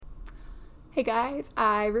Hey guys,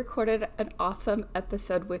 I recorded an awesome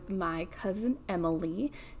episode with my cousin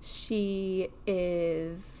Emily. She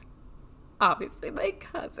is obviously my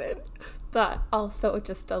cousin, but also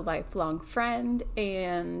just a lifelong friend,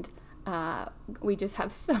 and we just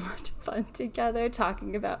have so much fun together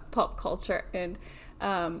talking about pop culture. And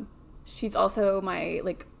she's also my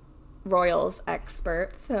royals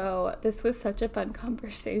expert, so this was such a fun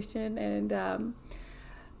conversation. And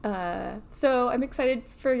so I'm excited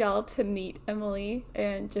for y'all to meet Emily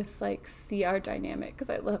and just see our dynamic, because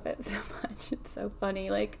I love it so much. It's so funny.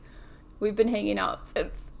 We've been hanging out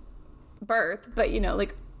since birth, but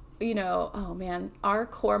oh man, our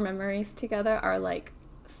core memories together are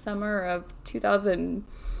summer of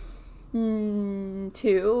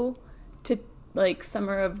 2002 to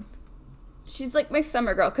summer of, she's my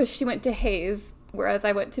summer girl because she went to Hayes, whereas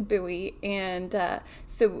I went to Bowie. And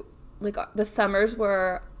so the summers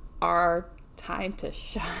were our time to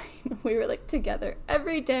shine. We were together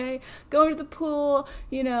every day, going to the pool,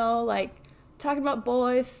 talking about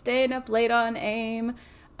boys, staying up late on AIM,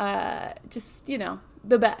 just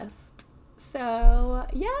the best. So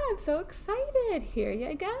yeah, I'm so excited. Here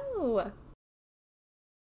you go.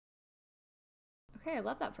 Okay, I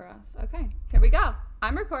love that for us. Okay, here we go.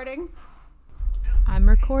 I'm recording.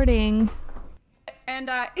 And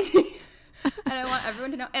and I want everyone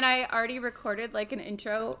to know, and I already recorded an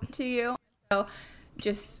intro to you. So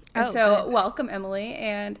welcome, Emily.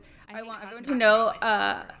 And I want everyone to know,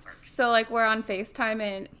 we're on FaceTime,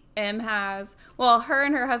 and Em has, her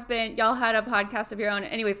and her husband, y'all had a podcast of your own.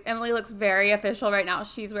 Anyways, Emily looks very official right now.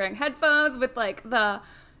 She's wearing headphones with a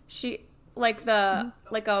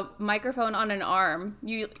microphone on an arm.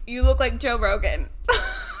 You look like Joe Rogan.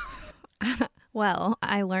 Well,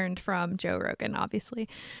 I learned from Joe Rogan, obviously.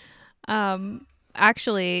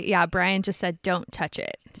 Actually, yeah, Brian just said don't touch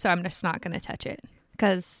it. So I'm just not going to touch it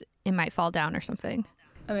because it might fall down or something.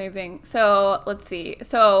 Amazing. So let's see.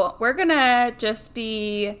 So we're going to just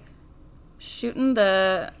be shooting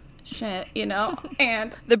the shit,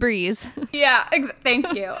 and the breeze. Yeah.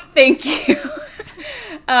 Thank you. Thank you.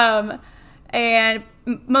 And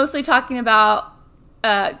mostly talking about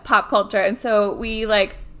pop culture. And so we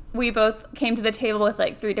both came to the table with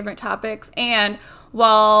 3 different topics. And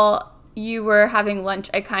while you were having lunch,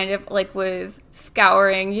 I kind of was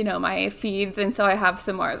scouring, my feeds. And so I have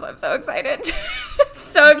some more. So I'm so excited.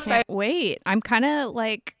 So excited. Wait, I'm kind of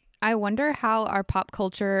I wonder how our pop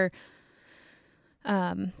culture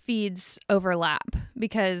feeds overlap,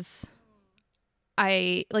 because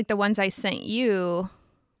I the ones I sent you,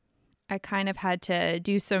 I kind of had to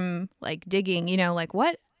do some digging,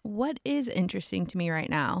 what is interesting to me right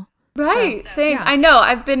now. Right. So, same. Yeah. I know.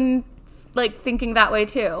 I've been thinking that way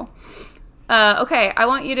too. Okay, I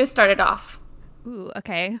want you to start it off. Ooh,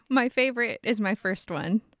 okay. My favorite is my first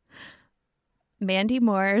one. Mandy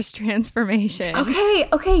Moore's transformation.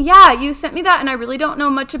 Okay, yeah, you sent me that, and I really don't know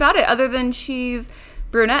much about it other than she's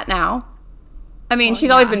brunette now. I mean, she's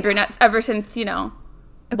always been brunette ever since,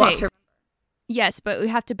 Okay. Yes, but we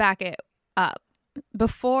have to back it up.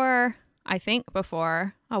 Before A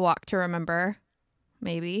Walk to Remember,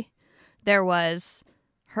 maybe, there was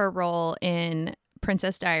her role in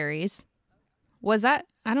Princess Diaries. Was that?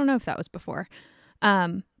 I don't know if that was before.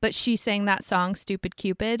 But she sang that song, Stupid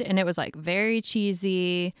Cupid, and it was very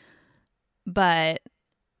cheesy, but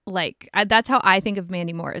that's how I think of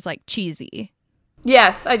Mandy Moore, is cheesy.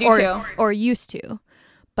 Yes, I do too. Or used to.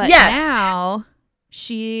 But yes. Now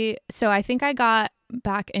so I think I got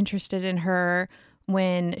back interested in her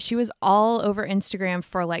when she was all over Instagram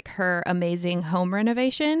for her amazing home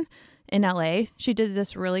renovation in LA. She did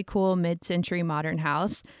this really cool mid-century modern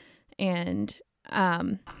house. And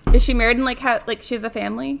is she married and she has a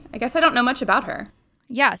family? I guess I don't know much about her.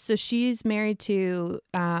 Yeah, so she's married to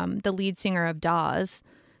the lead singer of Dawes,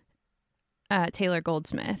 Taylor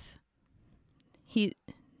Goldsmith.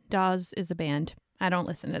 Dawes is a band. I don't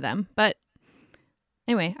listen to them, but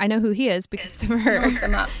anyway, I know who he is because of her.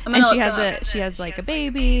 And she has a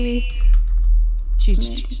baby.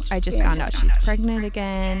 I just found out she's pregnant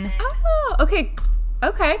again. Oh, okay.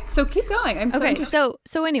 Okay, so keep going. I'm so interested.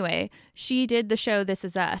 So anyway, she did the show This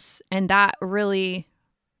Is Us, and that really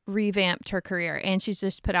revamped her career. And she's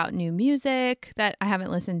just put out new music that I haven't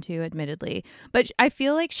listened to, admittedly. But I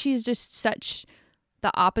feel like she's just such the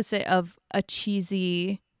opposite of a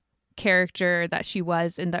cheesy character that she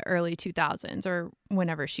was in the early 2000s or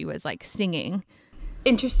whenever she was singing.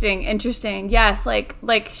 Interesting. Yes,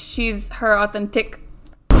 she's her authentic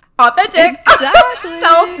exactly.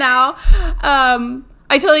 self now.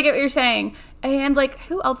 I totally get what you're saying. And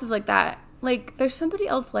who else is like that? There's somebody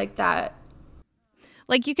else like that.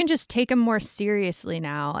 Like, you can just take them more seriously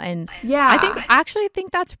now. And yeah, I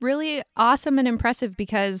think that's really awesome and impressive,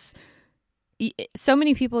 because so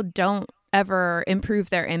many people don't ever improve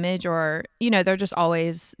their image, or, you know, they're just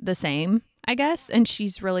always the same, I guess. And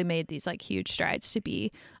she's really made these like huge strides to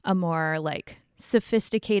be a more like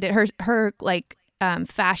sophisticated, her like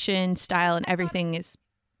fashion style and everything is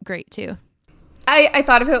great too. I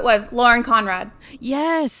thought of who it was. Lauren Conrad.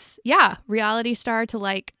 Yes. Yeah. Reality star to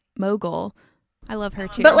like mogul. I love her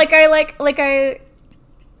too. But I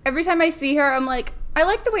every time I see her, I'm like, I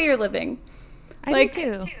like the way you're living. I like,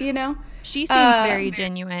 do too. You know? She seems very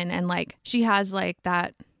genuine, and like she has like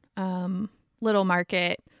that little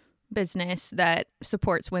market business that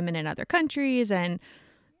supports women in other countries, and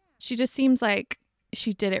she just seems like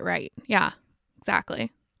she did it right. Yeah,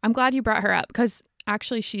 exactly. I'm glad you brought her up, because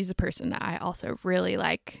actually she's a person that I also really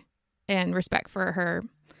like and respect for her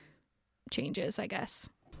changes, I guess.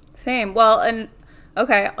 Same. Well, and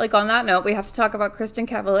okay, like on that note, we have to talk about Kristen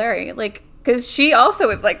Cavallari, like, because she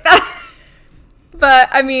also is like that. But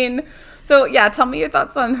I mean, so yeah, tell me your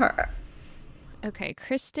thoughts on her. Okay,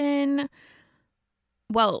 Kristen.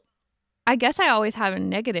 Well, I guess I always have a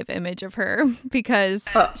negative image of her because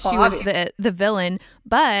she was the villain,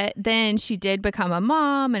 but then she did become a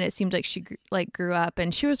mom, and it seemed like she grew up,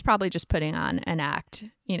 and she was probably just putting on an act,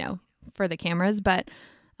 you know, for the cameras. But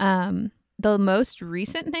the most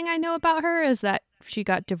recent thing I know about her is that she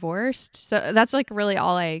got divorced. So that's like really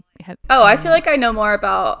all I have. Oh, I feel like I know more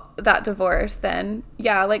about that divorce than,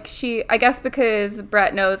 yeah, like I guess because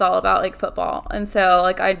Brett knows all about like football. And so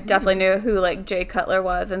like I definitely knew who like Jay Cutler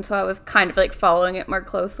was. And so I was kind of like following it more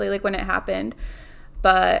closely like when it happened.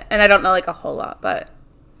 And I don't know like a whole lot, but.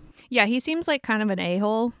 Yeah, he seems like kind of an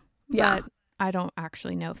a-hole. Yeah. But I don't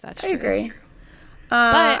actually know if that's true. I agree.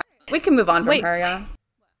 But we can move on from her, yeah.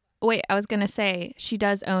 Wait, I was going to say she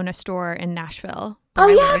does own a store in Nashville. Oh,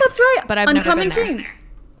 yeah, that's right. But I've never been there. Dreams.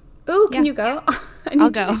 Ooh, can you go?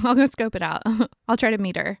 I'll go. I'll go scope it out. I'll try to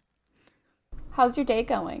meet her. How's your day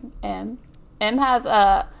going, Em? Em has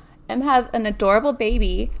an adorable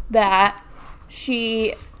baby that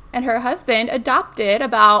she and her husband adopted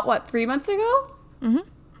about, 3 months ago? Mm-hmm.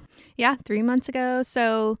 Yeah, 3 months ago.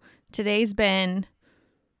 So today's been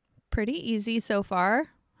pretty easy so far.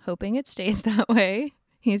 Hoping it stays that way.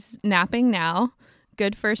 He's napping now.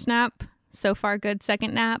 Good first nap. So far, good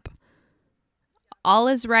second nap. All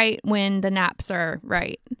is right when the naps are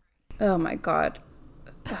right. Oh my God.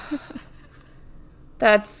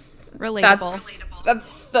 That's relatable.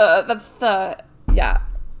 That's the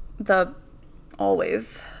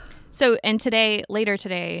always. So, and later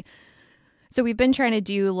today, so we've been trying to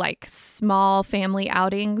do like small family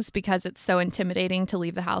outings because it's so intimidating to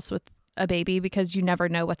leave the house with a baby because you never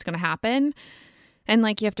know what's going to happen. And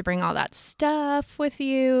like you have to bring all that stuff with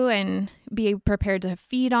you and be prepared to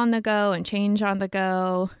feed on the go and change on the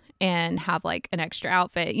go and have like an extra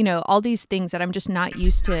outfit, you know, all these things that I'm just not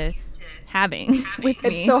used to having with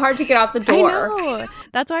me. It's so hard to get out the door. I know.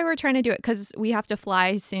 That's why we're trying to do it, because we have to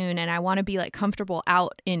fly soon and I want to be like comfortable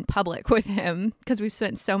out in public with him because we've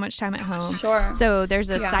spent so much time at home. Sure. So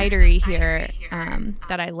there's a cidery here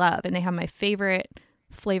that I love, and they have my favorite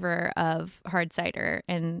flavor of hard cider,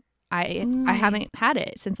 and I haven't had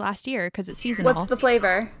it since last year because it's seasonal. What's the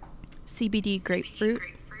flavor? CBD grapefruit.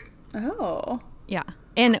 Oh. Yeah.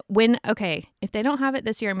 And if they don't have it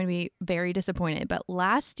this year, I'm going to be very disappointed. But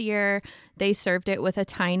last year, they served it with a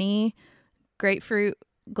tiny grapefruit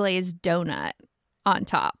glazed donut on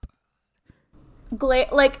top. Okay,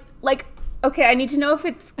 I need to know if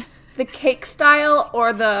it's the cake style or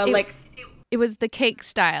It was the cake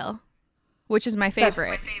style, which is my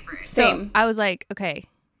favorite. Same. So I was like, okay,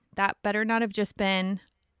 that better not have just been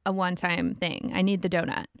a one-time thing. I need the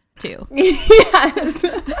donut, too. Yes.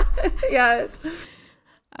 Yes.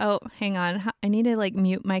 Oh, hang on. I need to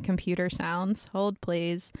mute my computer sounds. Hold,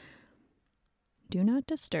 please. Do not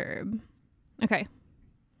disturb. Okay.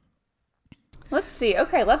 Let's see.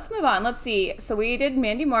 Okay, let's move on. Let's see. So we did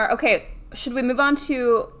Mandy Moore. Okay, should we move on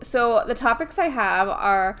to... So the topics I have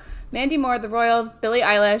are Mandy Moore, The Royals, Billie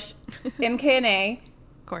Eilish, MKNA.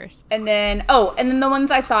 Of course. And then the ones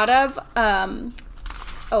I thought of...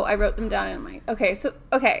 I wrote them down in my... Okay, so...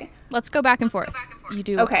 Okay. Let's go back and forth. You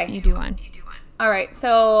do. Okay. You do one. All right,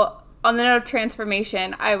 so on the note of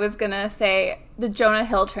transformation, I was going to say the Jonah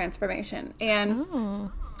Hill transformation. And,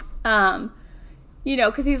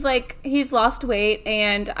 because he's lost weight,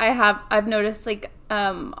 and I've noticed,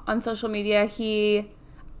 on social media, social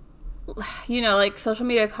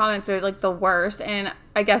media comments are, the worst. And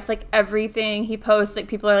I guess, everything he posts,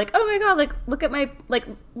 people are like, oh, my God, look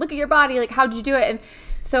at your body. How'd you do it? And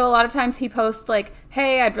So a lot of times he posts like,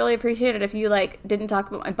 hey, I'd really appreciate it if you like didn't talk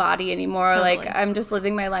about my body anymore. Totally. Like, I'm just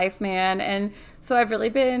living my life, man. And so I've really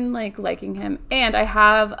been like liking him. And I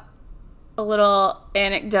have a little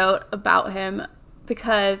anecdote about him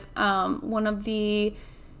because one of the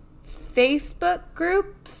Facebook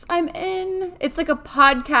groups I'm in, it's like a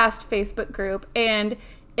podcast Facebook group, and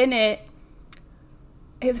in it,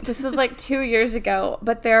 this was like 2 years ago,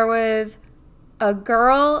 but there was a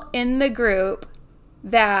girl in the group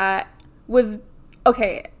that was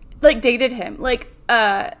like dated him. Like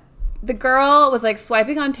the girl was like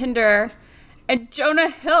swiping on Tinder, and Jonah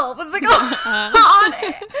Hill was like on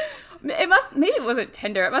it. Maybe it wasn't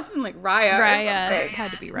Tinder. It must have been like Raya. Raya, it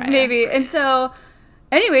had to be Raya. Maybe. And so,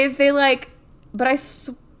 anyways, they like, but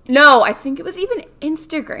no, I think it was even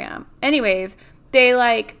Instagram. Anyways, they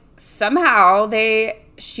like somehow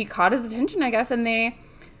she caught his attention, I guess, and they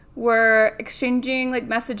were exchanging like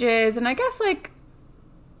messages, and I guess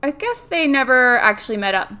they never actually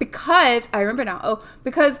met up because I remember now.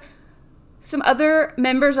 Because some other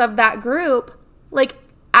members of that group like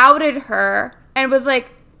outed her and was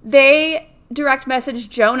like, they direct messaged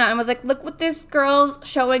Jonah and was like, look what this girl's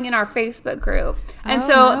showing in our Facebook group. And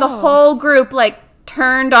the whole group like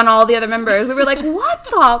turned on all the other members. We were like, what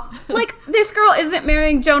the like, this girl isn't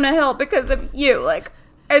marrying Jonah Hill because of you. Like,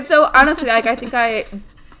 and so honestly, like, I think I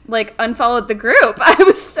like unfollowed the group. I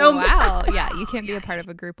was so mad. Yeah, you can't be a part of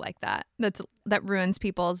a group like that. That ruins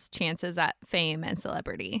people's chances at fame and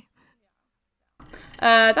celebrity.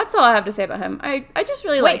 That's all I have to say about him. I just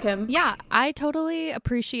really like him. Yeah, I totally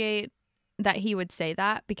appreciate that he would say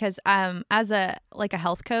that because as a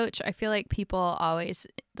health coach, I feel like people always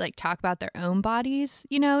like talk about their own bodies,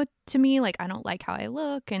 you know, to me, like I don't like how I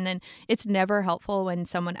look, and then it's never helpful when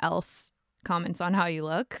someone else comments on how you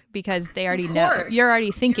look because they already know you're already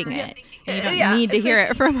thinking it and you don't need to hear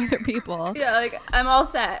it from other people. Yeah, like I'm all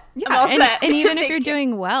set. And even if you're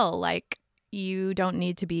doing well, like you don't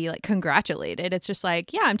need to be like congratulated. It's just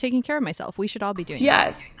like, yeah, I'm taking care of myself. We should all be doing that.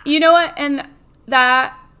 Yes. You know what? And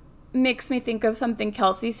that makes me think of something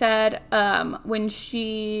Kelsey said when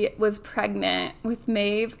she was pregnant with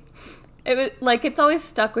Maeve. It was like, it's always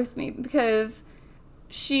stuck with me because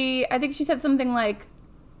I think she said something like,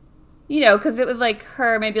 you know, because it was like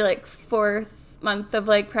her maybe like 4th month of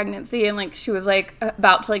like pregnancy, and like she was like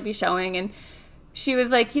about to like be showing, and she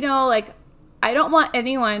was like, you know, like I don't want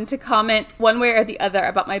anyone to comment one way or the other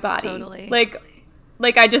about my body. Totally.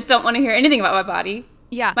 Like I just don't want to hear anything about my body.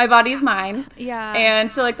 Yeah. My body's mine. Yeah.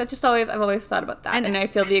 And so like that just I've always thought about that, and I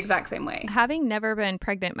feel the exact same way. Having never been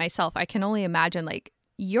pregnant myself, I can only imagine like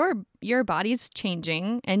your body's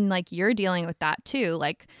changing, and like you're dealing with that too.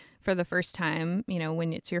 Like for the first time, you know,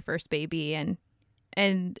 when it's your first baby, and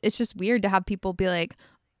it's just weird to have people be like,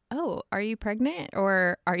 oh, are you pregnant,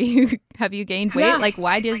 or have you gained weight? Yeah. Like,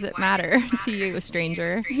 why does it matter to you, a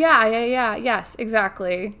stranger? Yeah. Yes,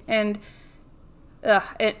 exactly. And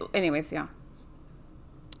anyways, yeah.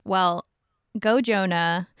 Well, go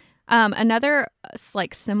Jonah. Another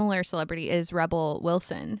like similar celebrity is Rebel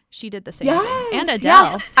Wilson. She did the same thing. And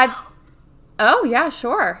Adele. Yes. Oh yeah,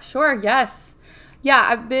 sure, yes.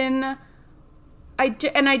 Yeah,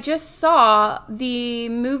 I just saw the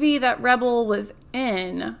movie that Rebel was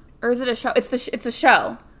in, or is it a show? It's a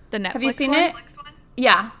show. The Netflix. Have you seen it?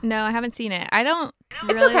 Yeah. No, I haven't seen it. I don't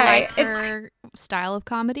really like her style of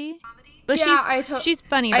comedy. But she's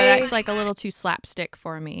funny, but it's like a little too slapstick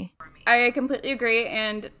for me. I completely agree,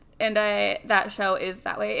 and that show is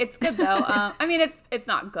that way. It's good though. I mean, it's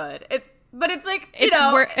not good. But it's like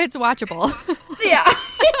it's watchable. Yeah.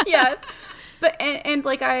 Yes. But and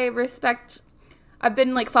like I respect. I've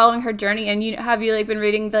been like following her journey, and have you like been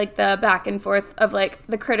reading like the back and forth of like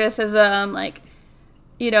the criticism, like,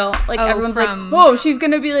 you know, like everyone's like, oh, she's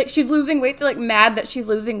gonna be like, she's losing weight. They're like mad that she's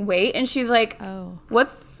losing weight, and she's like, oh,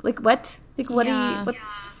 what's like what like what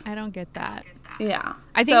I don't get that. Yeah,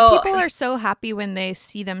 I think people are so happy when they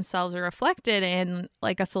see themselves reflected in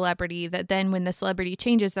like a celebrity that then when the celebrity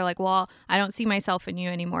changes, they're like, well, I don't see myself in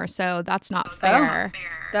you anymore, so that's not fair.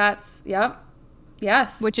 That's yep.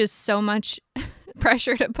 Yes. Which is so much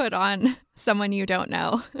pressure to put on someone you don't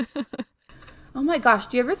know. Oh my gosh.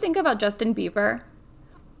 Do you ever think about Justin Bieber?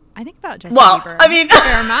 I think about Justin Bieber. I mean, a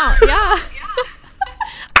fair amount. Yeah.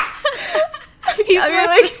 He's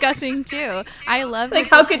worth discussing too. I love like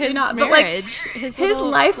how could you not? Marriage. But like his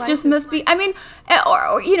life just must be. I mean,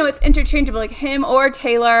 or you know, it's interchangeable. Like him or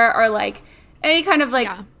Taylor or like any kind of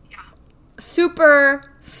like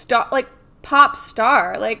super star, like pop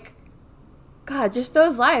star. Like God, just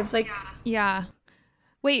those lives. Like yeah.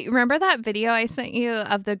 Wait, remember that video I sent you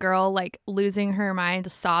of the girl like losing her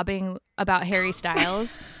mind, sobbing about Harry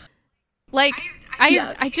Styles? Like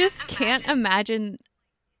I just can't imagine,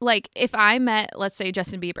 like, if I met, let's say,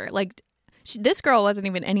 Justin Bieber, like, this girl wasn't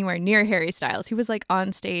even anywhere near Harry Styles. He was like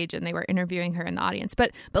on stage and they were interviewing her in the audience.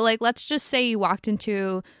 But like, let's just say you walked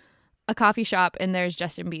into a coffee shop and there's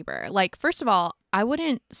Justin Bieber. Like, first of all, I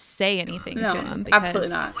wouldn't say anything to him because absolutely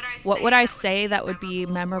not. What would I say that would be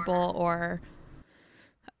memorable or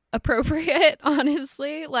appropriate,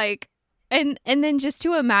 honestly? Like, and then just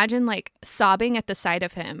to imagine like sobbing at the sight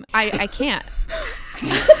of him. I can't.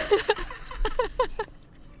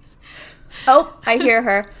 Oh, I hear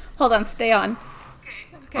her. Hold on, stay on.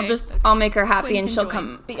 Okay. I'll make her happy and she'll join.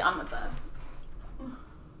 come be on with us.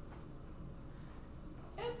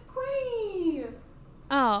 It's Queen.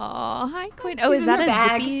 Oh, hi, Queen. She's Oh, is in that her a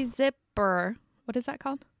bag. zippy zip or what is that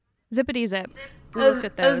called? Zippity zip. We A looked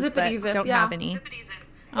at those, zippity but zip, don't yeah. have any.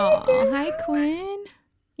 Oh, hi, Quinn.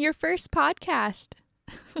 Your first podcast.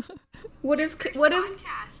 What is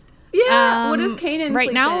yeah? What is Kanan right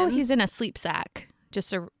sleep now? in? He's in a sleep sack,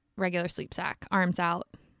 just a regular sleep sack, arms out.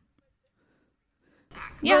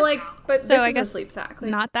 Yeah, but so this I is guess a sleep sack.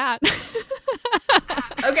 Not that.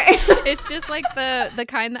 Okay. It's just like the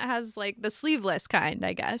kind that has like the sleeveless kind,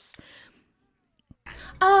 I guess.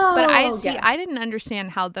 Oh, but yes. I didn't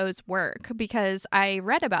understand how those work because I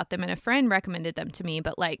read about them and a friend recommended them to me,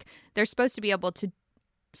 but like they're supposed to be able to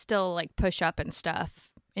still like push up and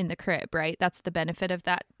stuff in the crib, right? That's the benefit of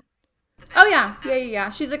that. Oh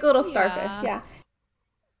yeah. She's like a little starfish. Yeah.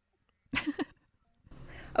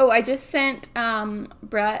 Oh, I just sent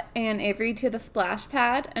Brett and Avery to the splash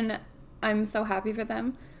pad, and I'm so happy for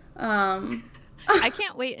them. I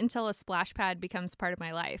can't wait until a splash pad becomes part of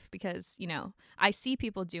my life because, you know, I see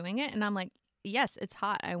people doing it and I'm like, yes, it's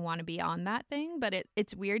hot. I want to be on that thing, but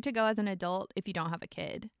it's weird to go as an adult if you don't have a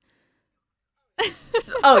kid.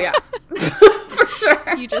 Oh, yeah. For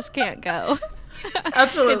sure. You just can't go.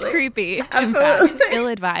 Absolutely. It's creepy. Absolutely. In fact,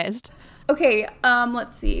 ill-advised. Okay,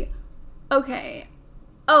 let's see. Okay.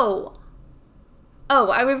 Oh,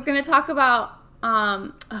 I was going to talk about,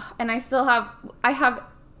 and I have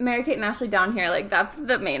Mary-Kate and Ashley down here. Like, that's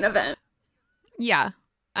the main event. Yeah,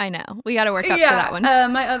 I know. We got to work up to that one.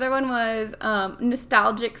 My other one was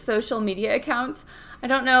nostalgic social media accounts. I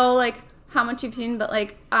don't know, like, how much you've seen, but,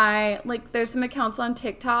 there's some accounts on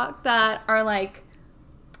TikTok that are, like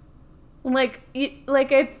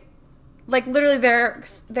it's, like, literally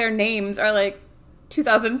their names are, like,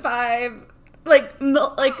 2005,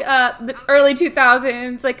 the early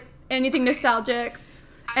 2000s, like, anything nostalgic,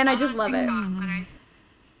 and I just love it.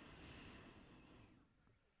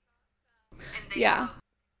 Yeah.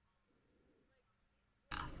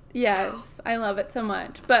 Yes, I love it so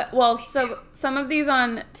much. But, so some of these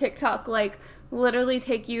on TikTok, like, literally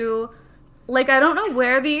take you, like, I don't know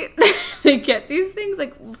where they get these things.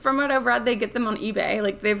 Like, from what I've read, they get them on eBay.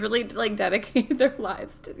 Like, they've really, like, dedicated their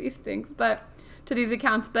lives to these things, to these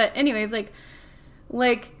accounts. But anyways, like,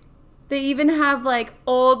 they even have, like,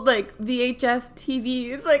 old, like, VHS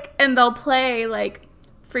TVs, like, and they'll play, like,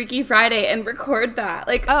 Freaky Friday and record that.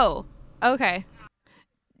 Like, oh, okay.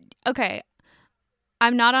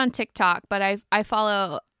 I'm not on TikTok, but I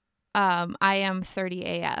follow I am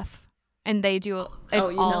 30AF, and they do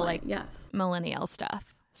yes, millennial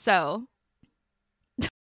stuff. So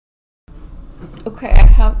okay,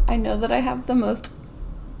 I know that I have the most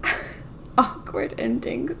awkward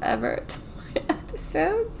endings ever to my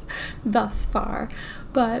episodes thus far,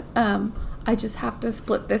 but I just have to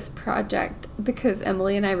split this project because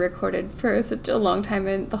Emily and I recorded for such a long time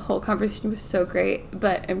and the whole conversation was so great,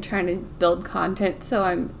 but I'm trying to build content, so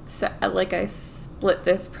I split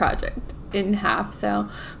this project in half, so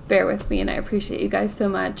bear with me and I appreciate you guys so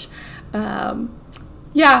much.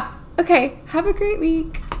 Yeah, okay, have a great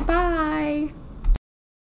week. Bye.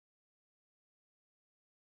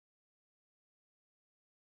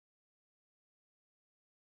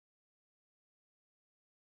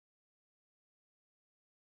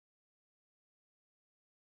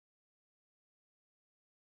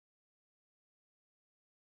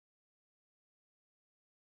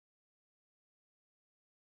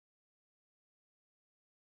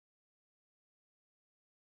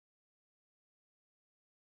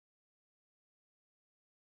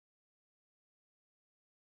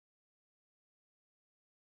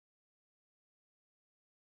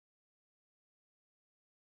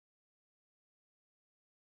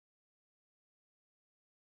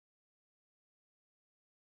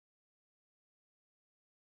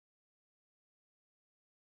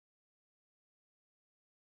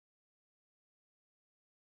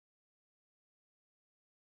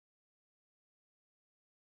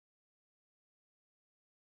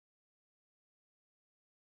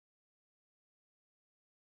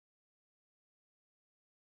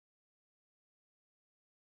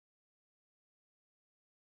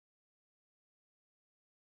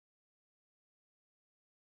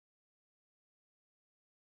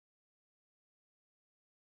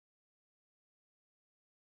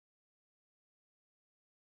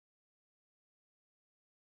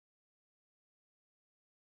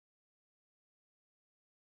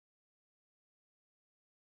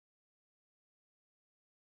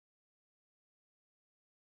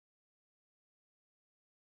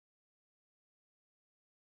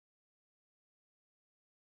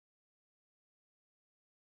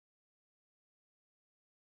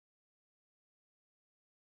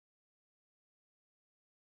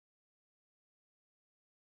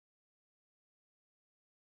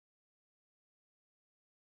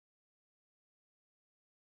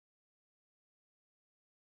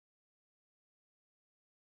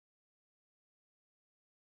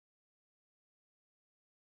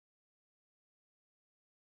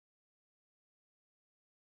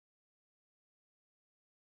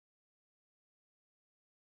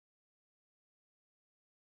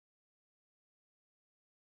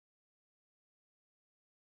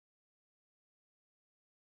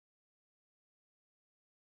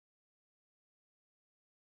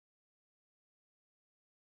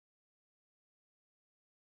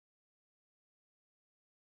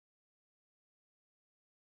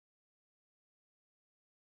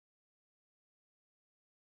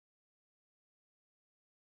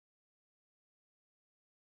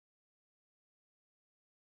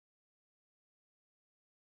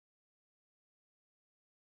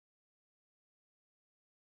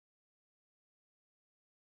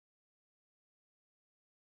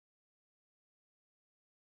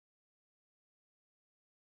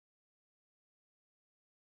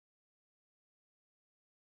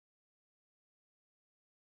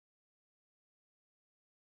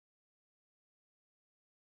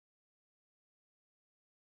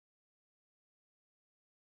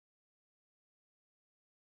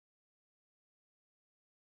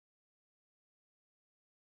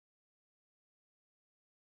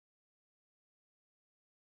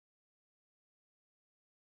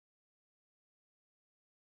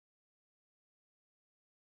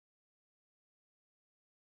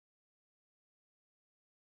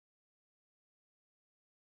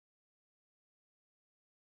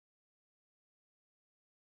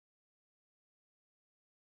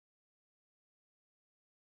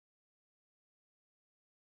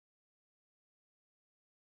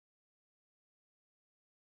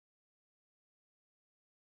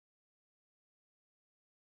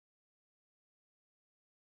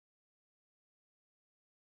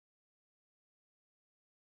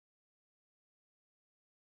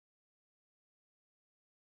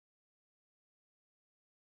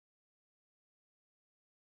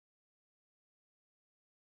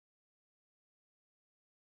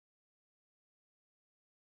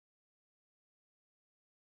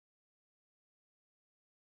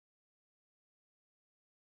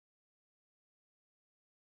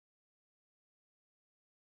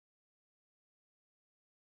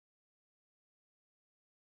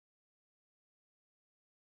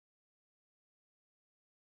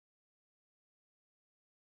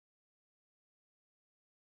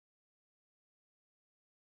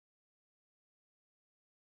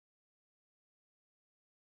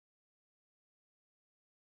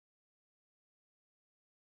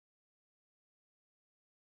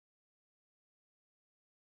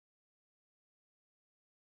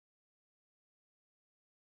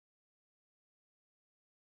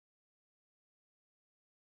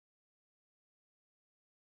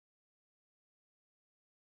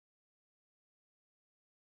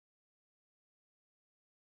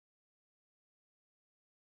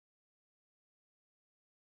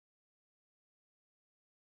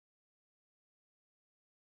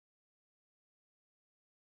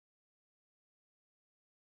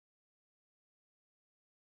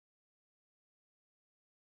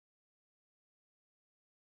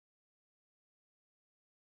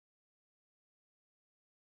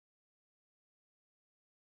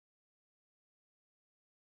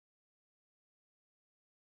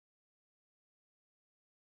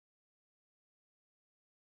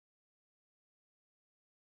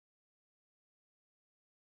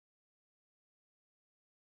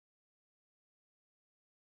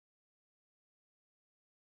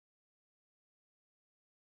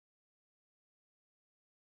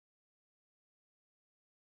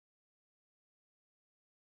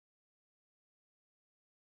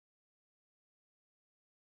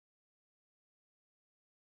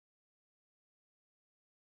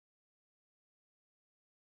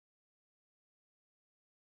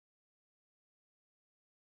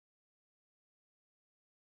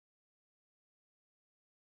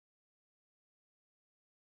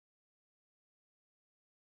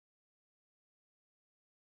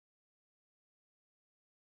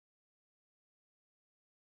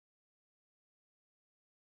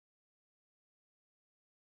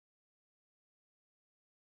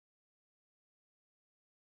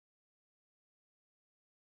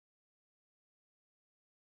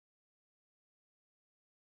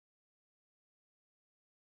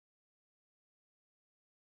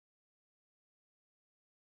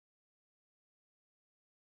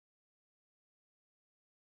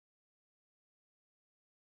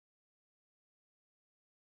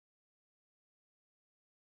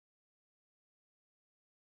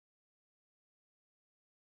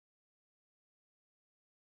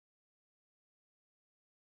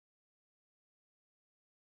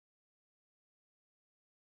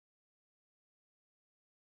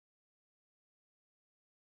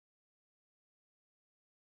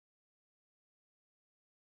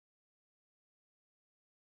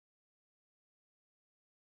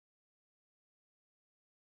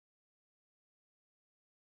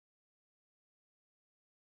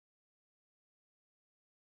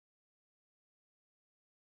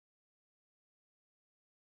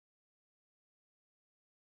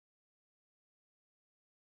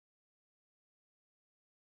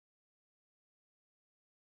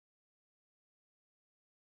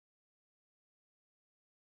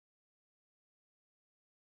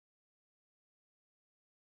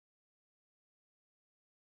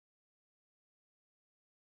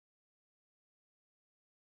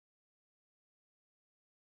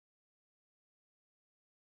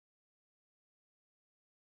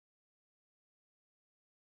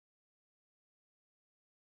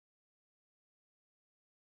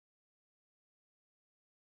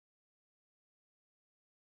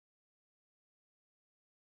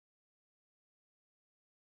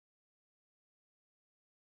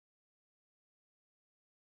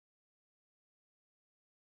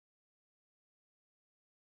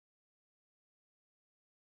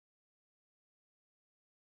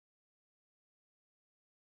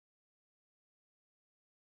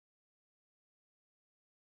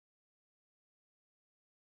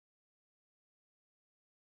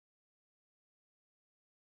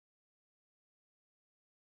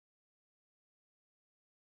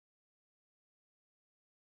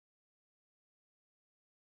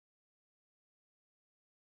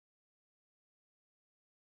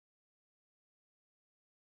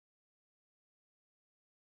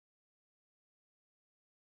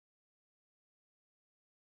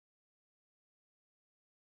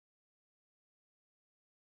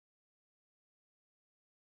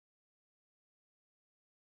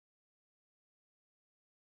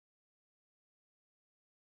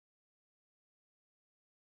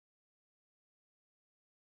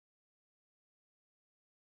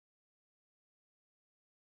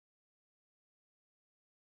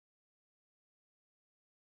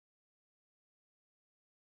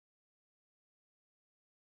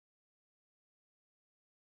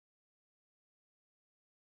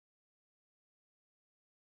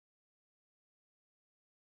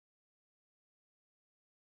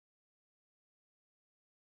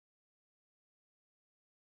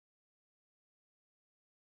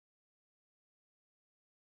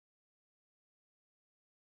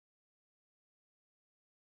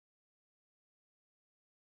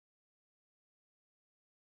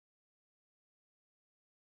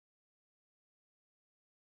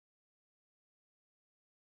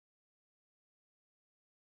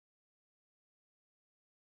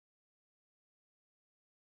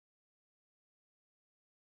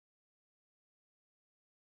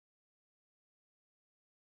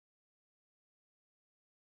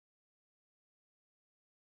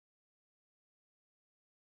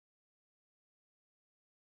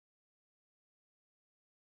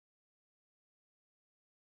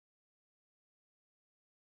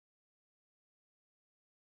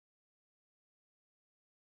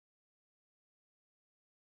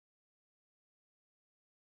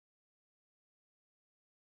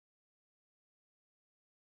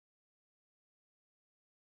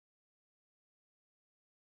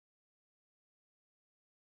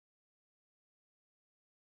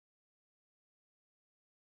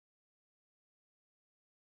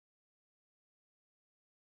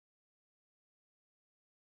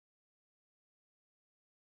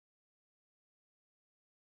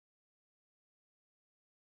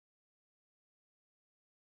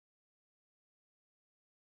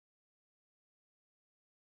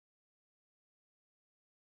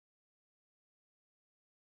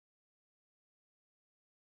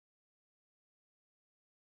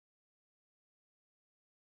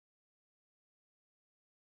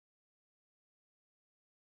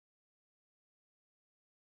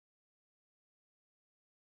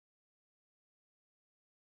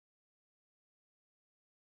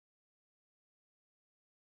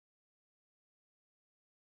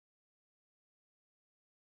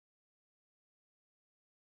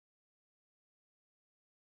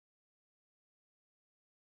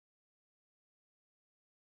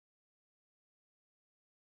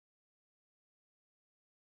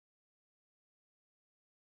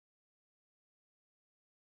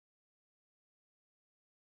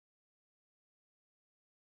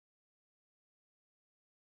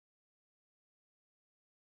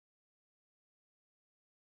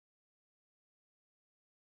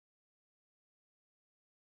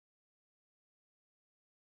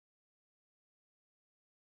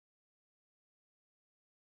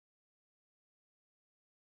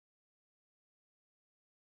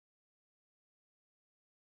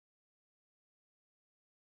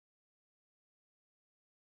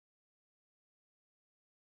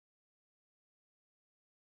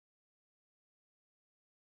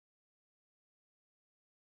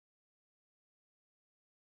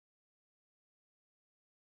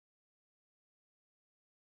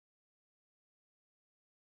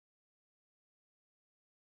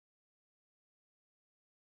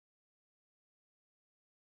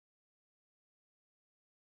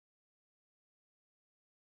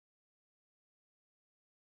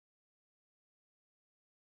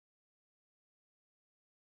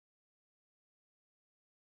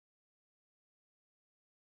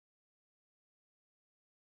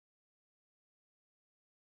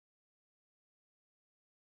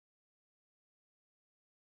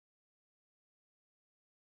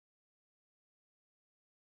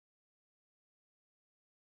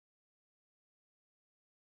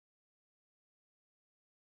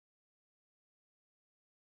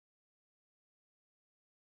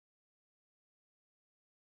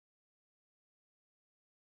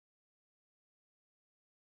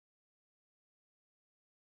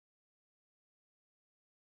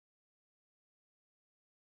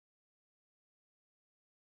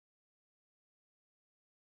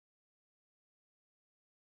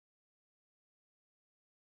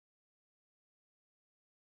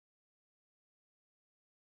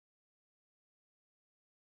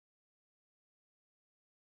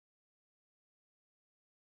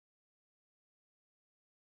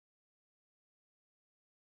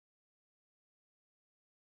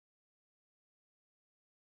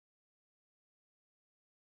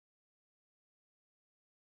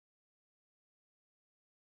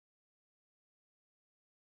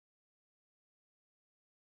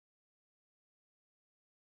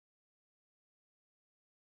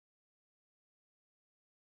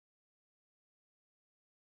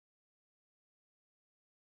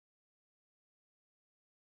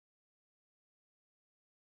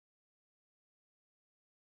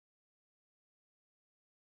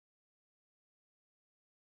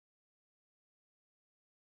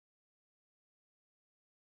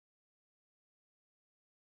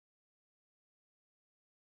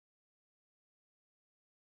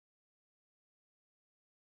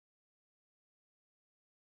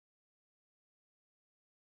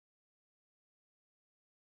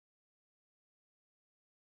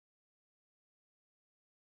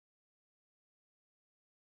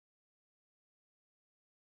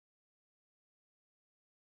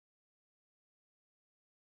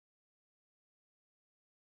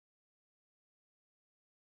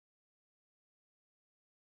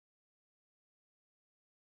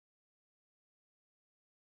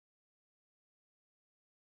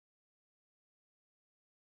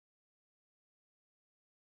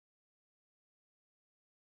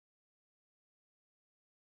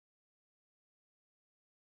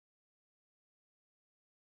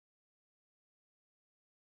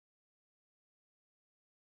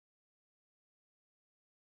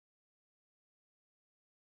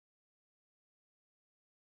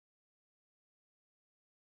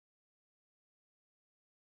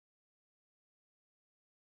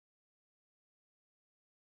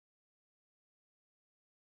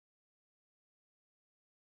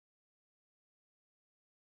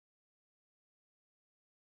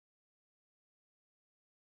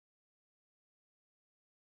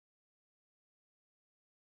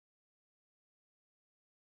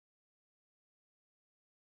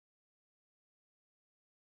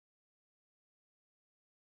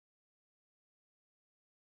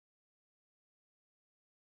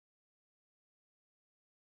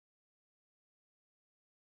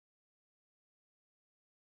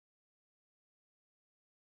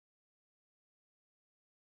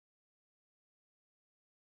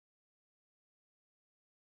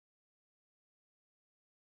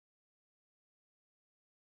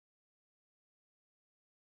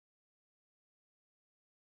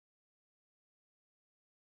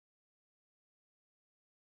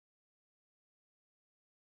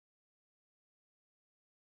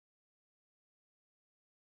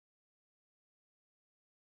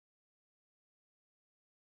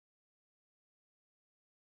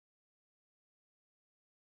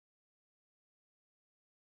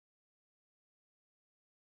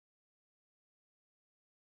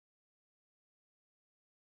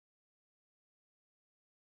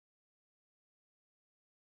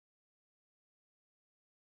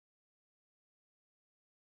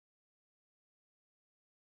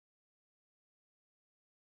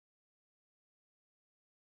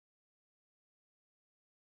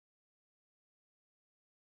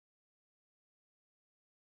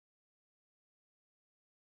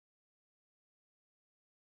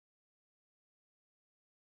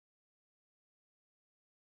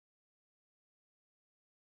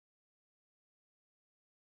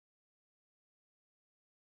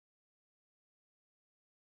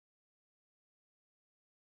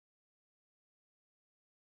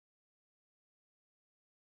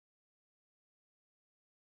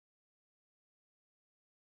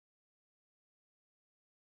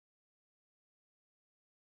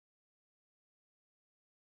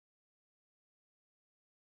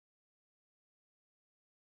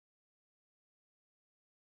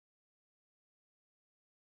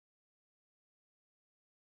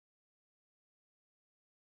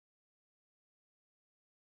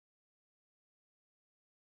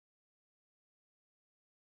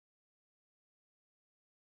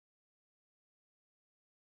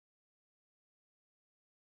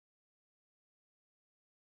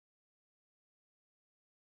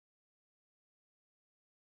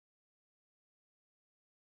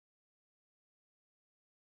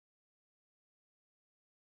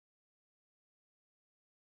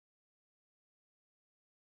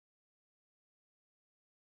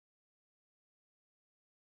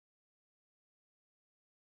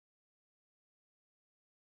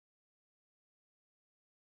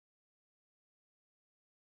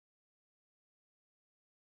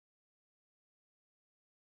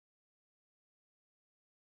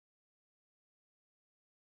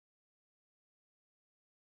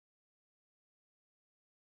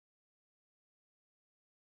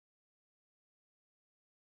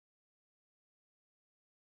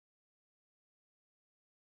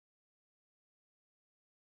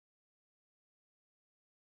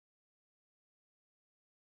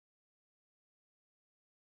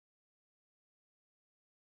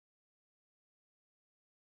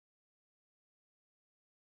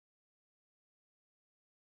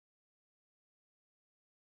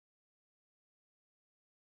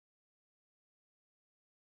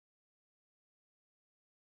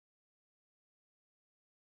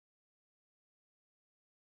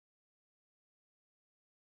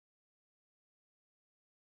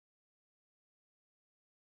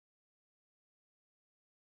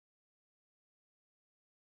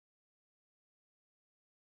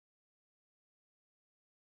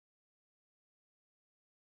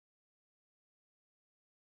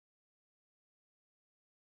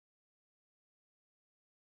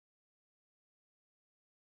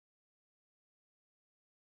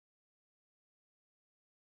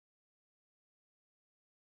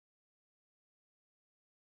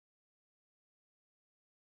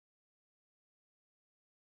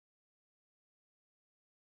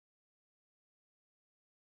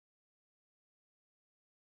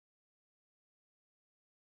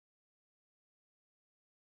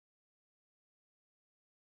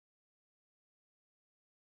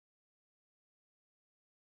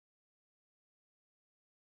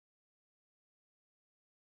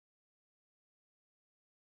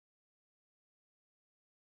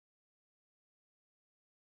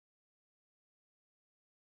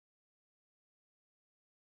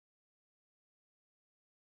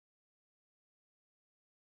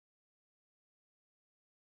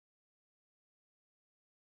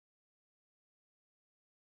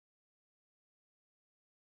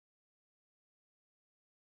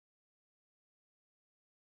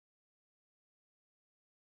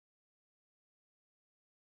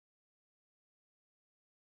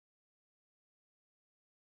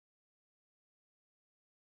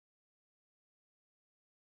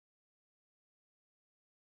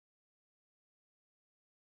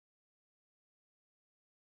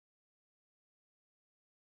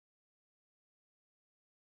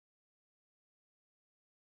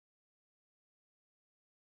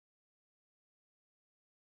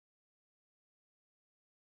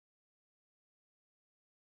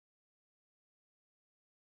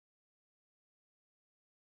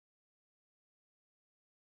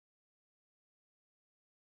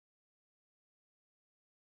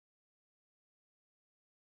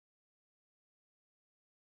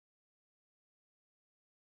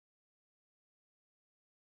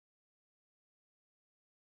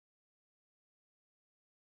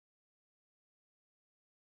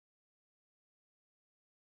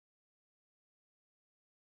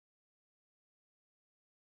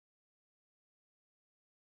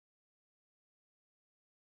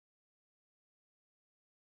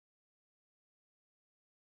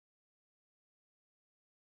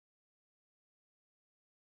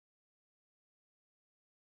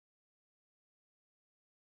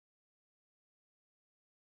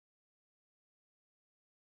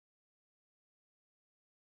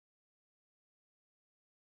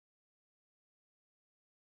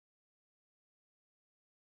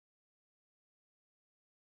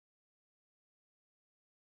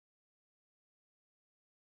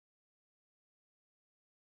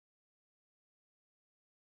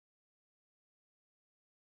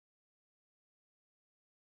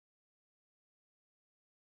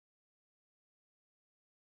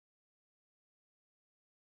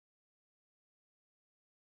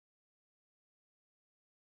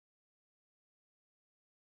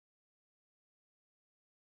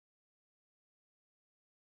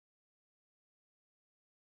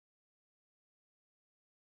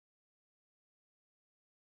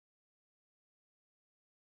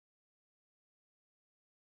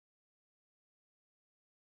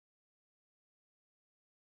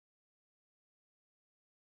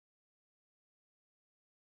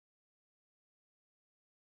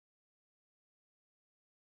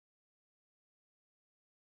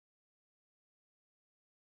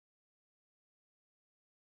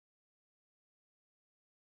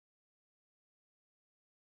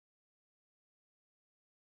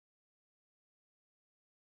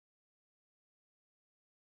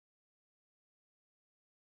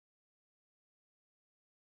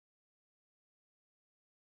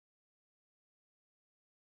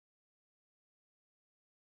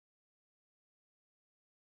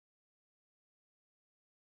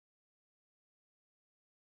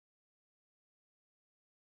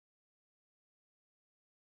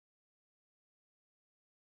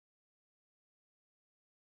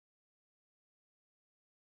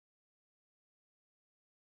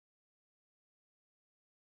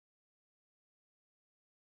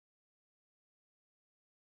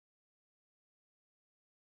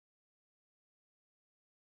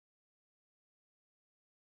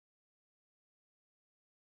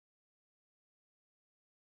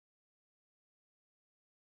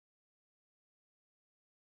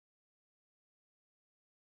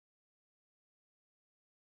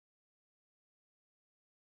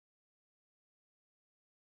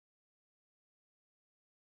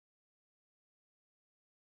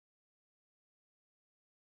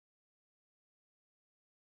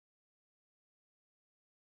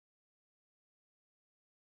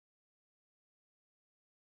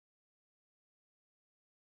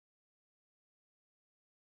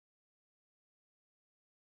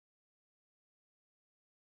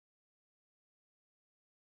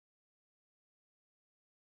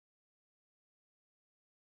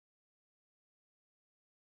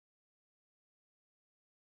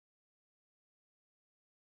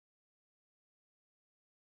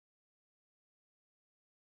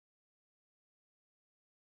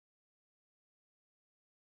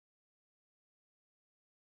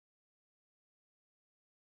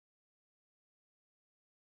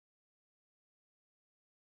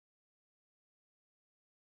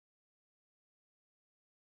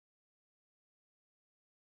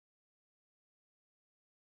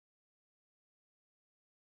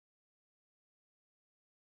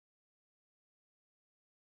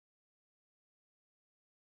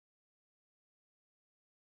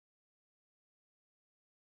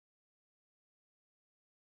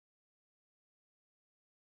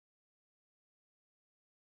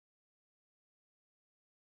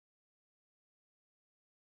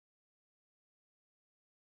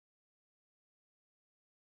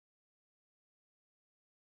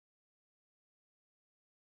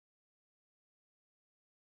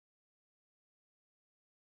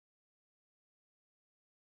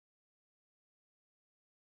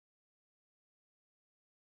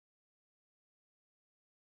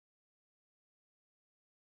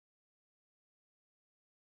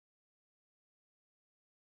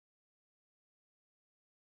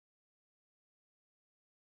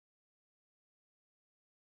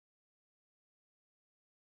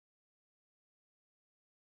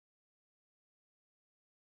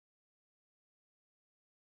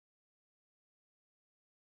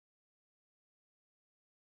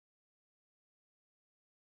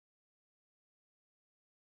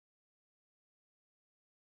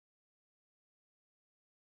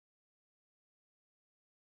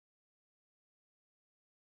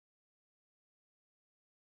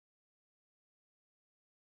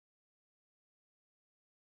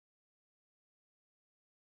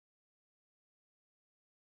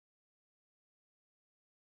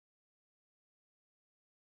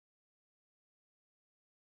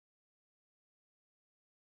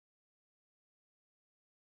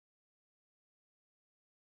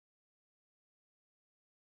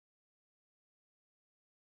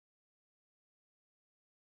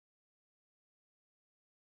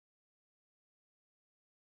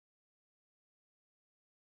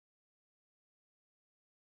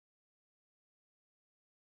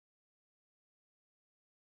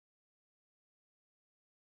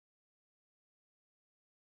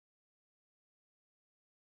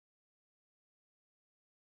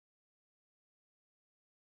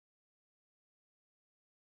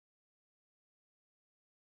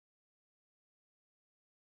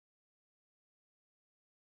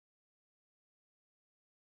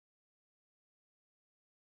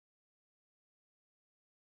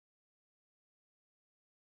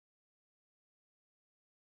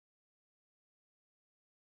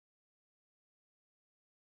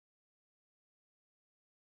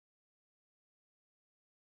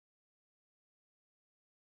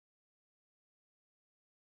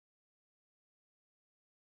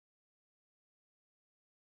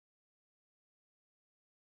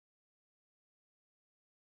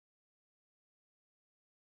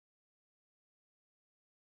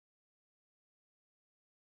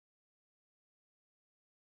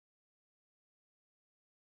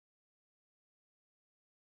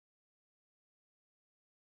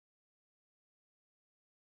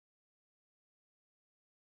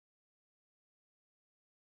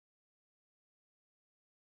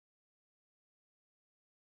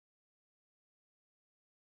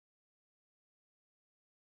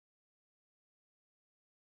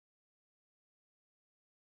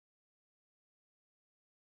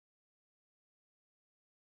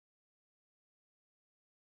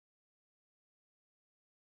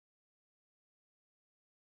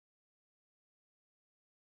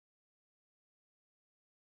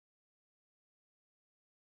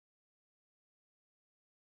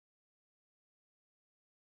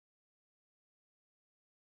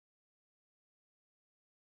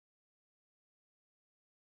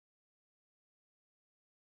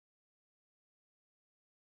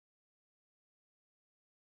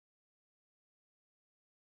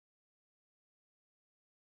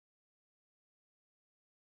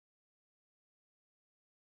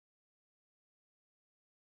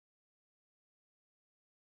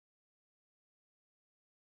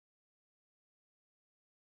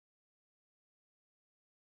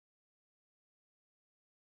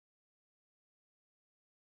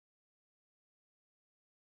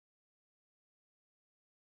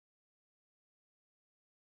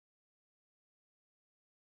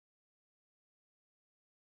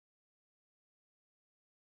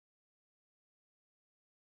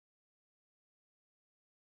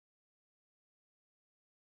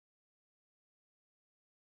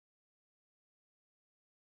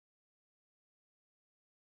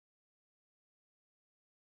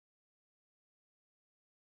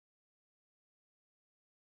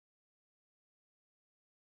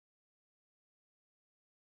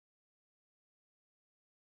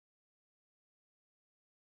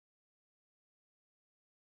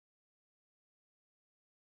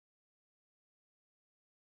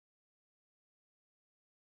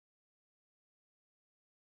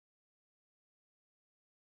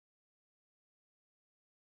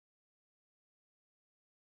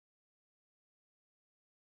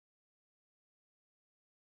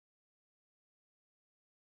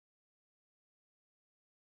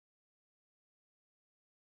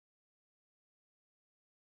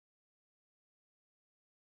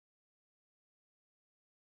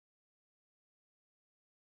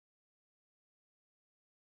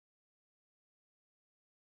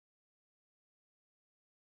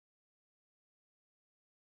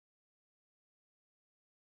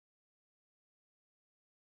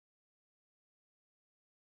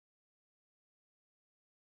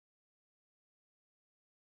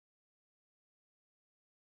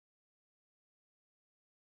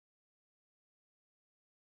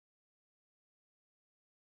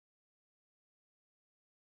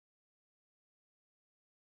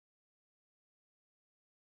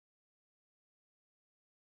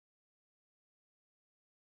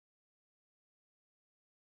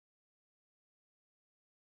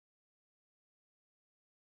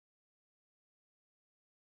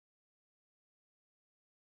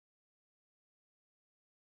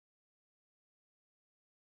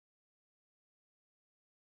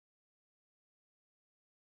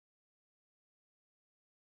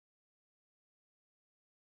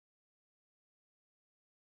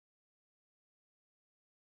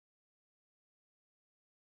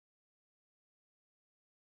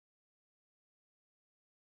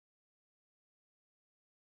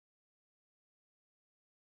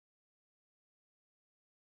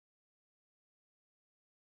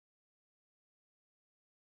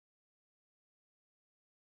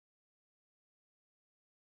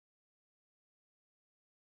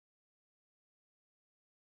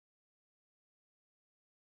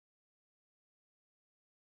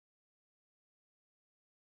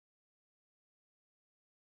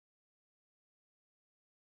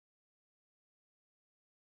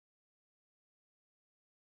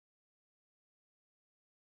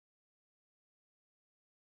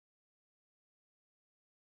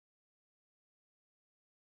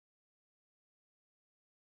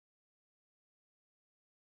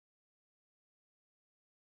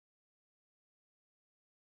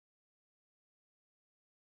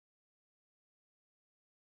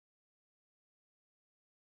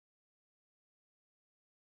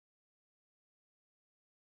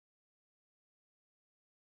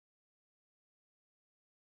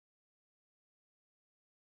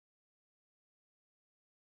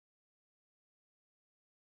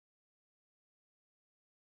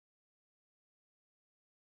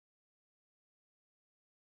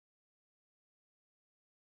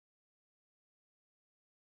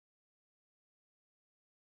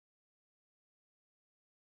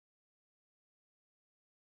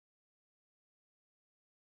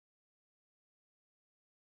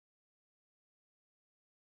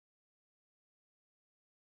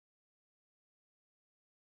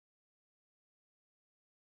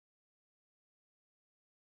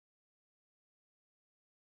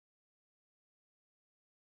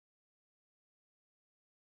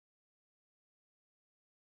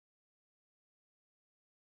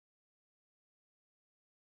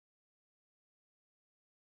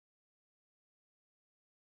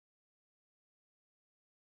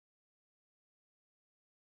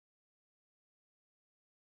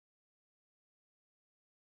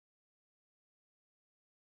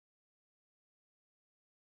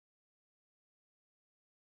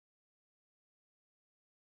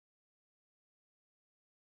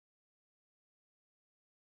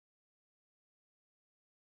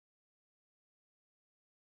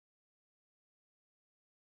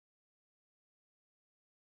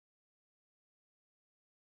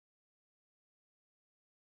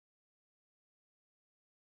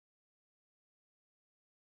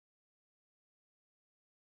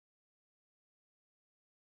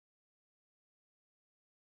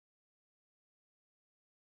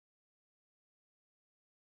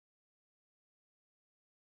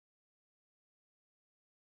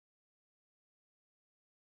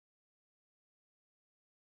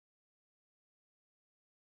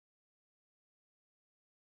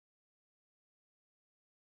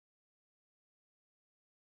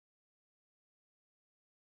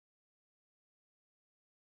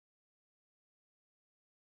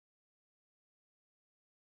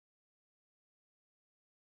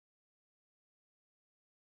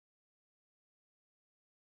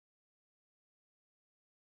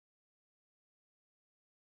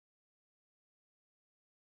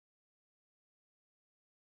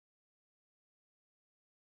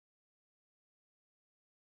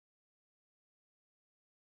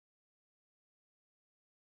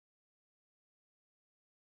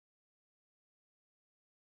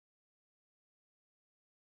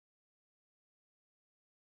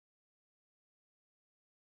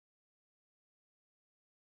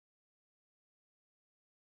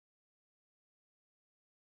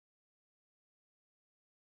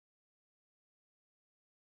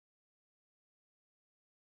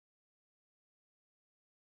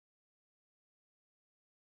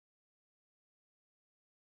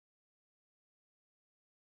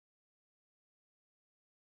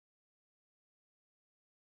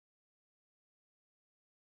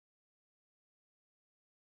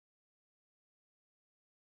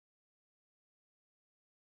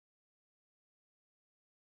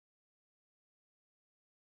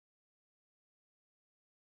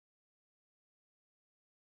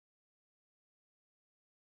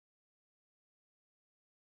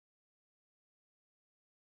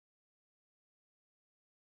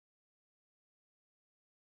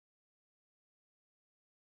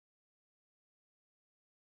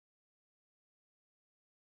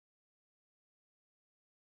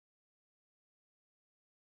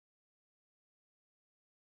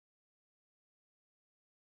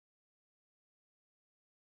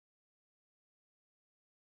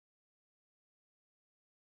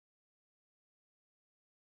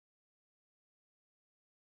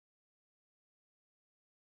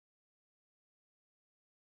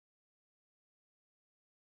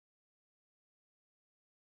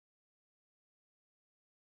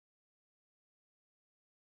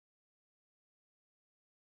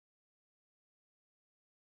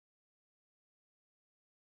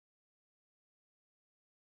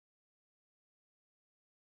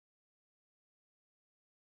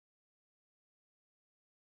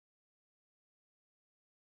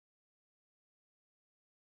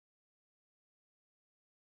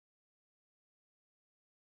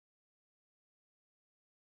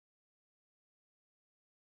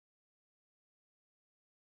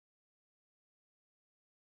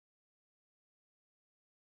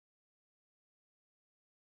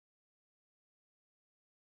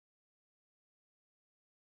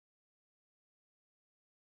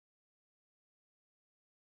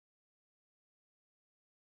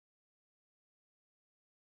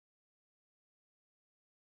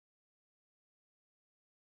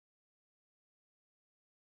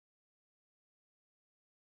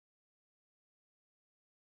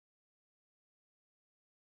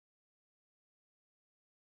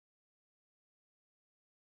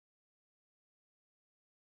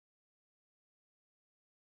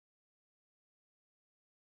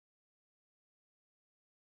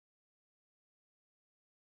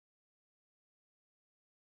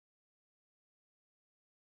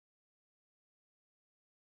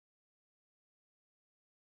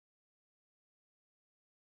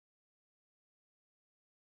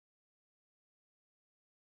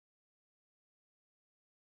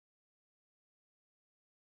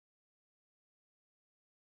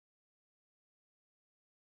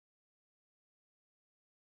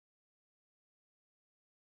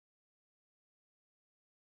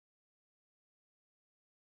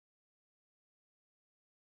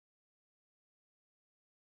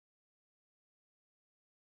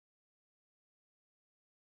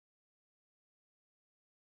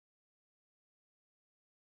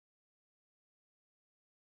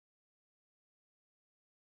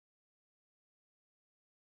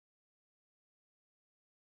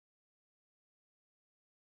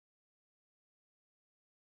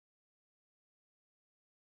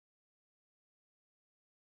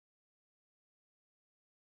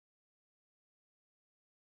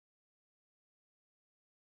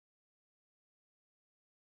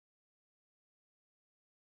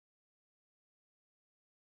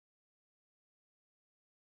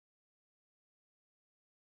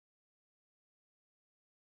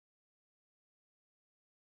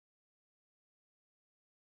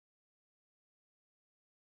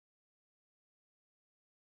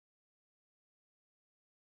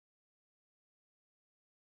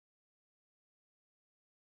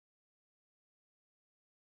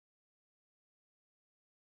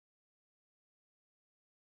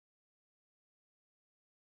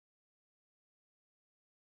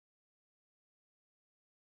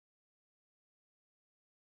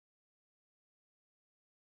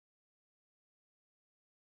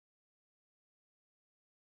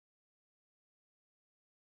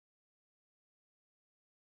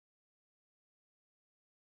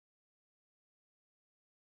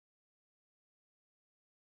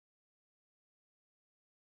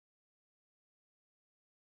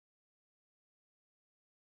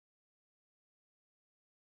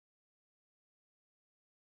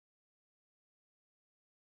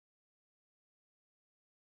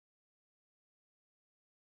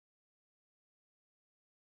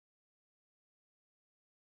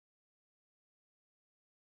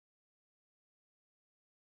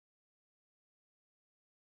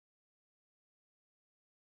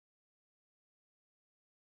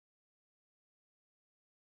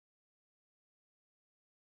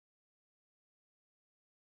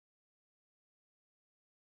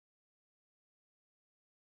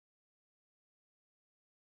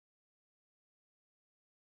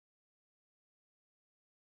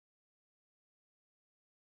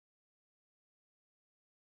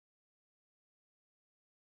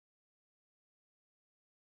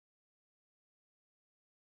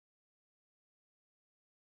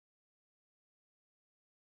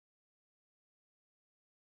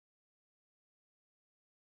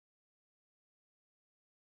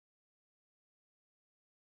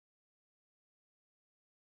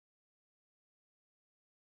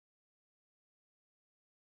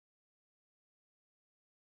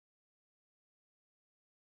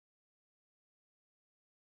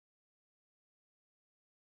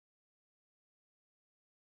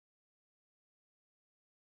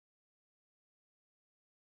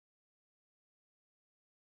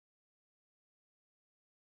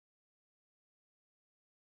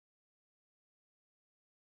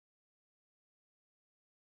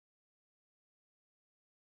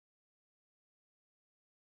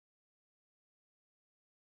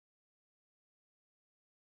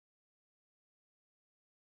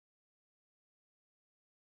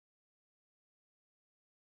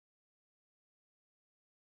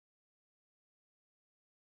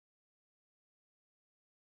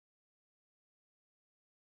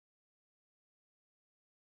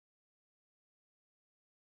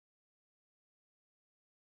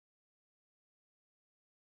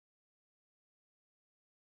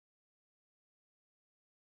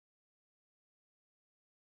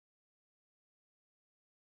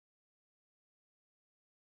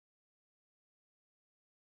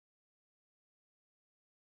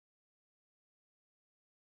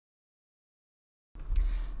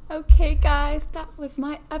 Okay, guys, that was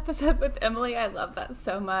my episode with Emily. I love that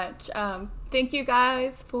so much. Thank you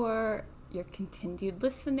guys for your continued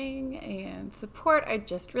listening and support. I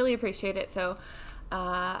just really appreciate it. So,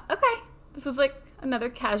 okay, this was like another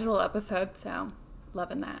casual episode, so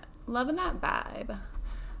loving that vibe.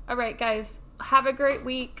 All right, guys, have a great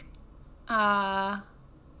week. Yeah,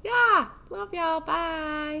 love y'all.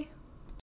 Bye.